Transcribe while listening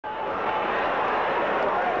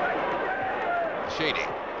Sheedy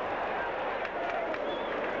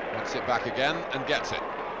wants it back again and gets it.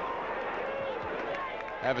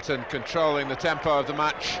 Everton controlling the tempo of the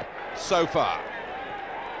match so far.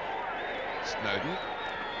 Snowden.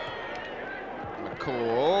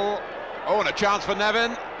 McCall. Oh, and a chance for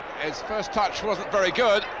Nevin. His first touch wasn't very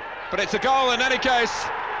good, but it's a goal in any case.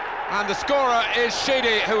 And the scorer is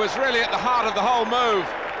Sheedy, who was really at the heart of the whole move.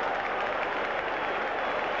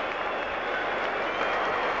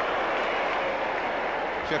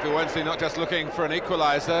 Sheffield Wednesday not just looking for an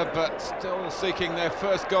equaliser, but still seeking their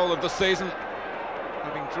first goal of the season,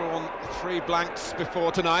 having drawn 3 blanks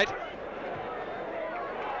before tonight.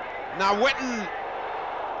 Now Witten,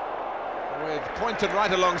 with Poynton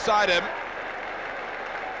right alongside him.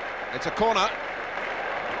 It's a corner.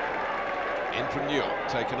 In from Newell,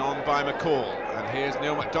 taken on by McCall. And here's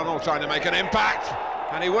Neil McDonald trying to make an impact.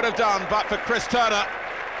 And he would have done, but for Chris Turner.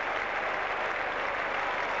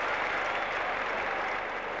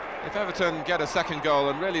 If Everton get a second goal,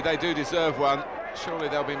 and really they do deserve one, surely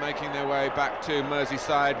they'll be making their way back to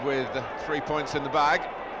Merseyside with 3 points in the bag.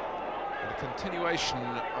 And a continuation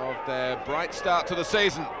of their bright start to the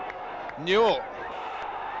season. Newell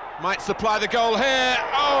might supply the goal here.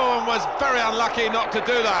 Oh, and was very unlucky not to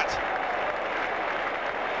do that.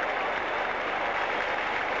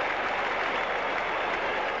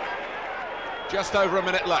 Just over a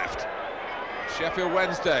minute left. Sheffield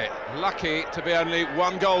Wednesday lucky to be only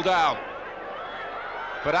 1 goal down.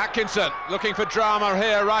 But Atkinson looking for drama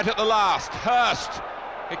here right at the last. Hurst,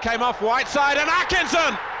 it came off Whiteside, and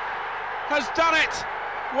Atkinson has done it.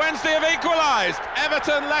 Wednesday have equalised.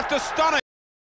 Everton left astonished.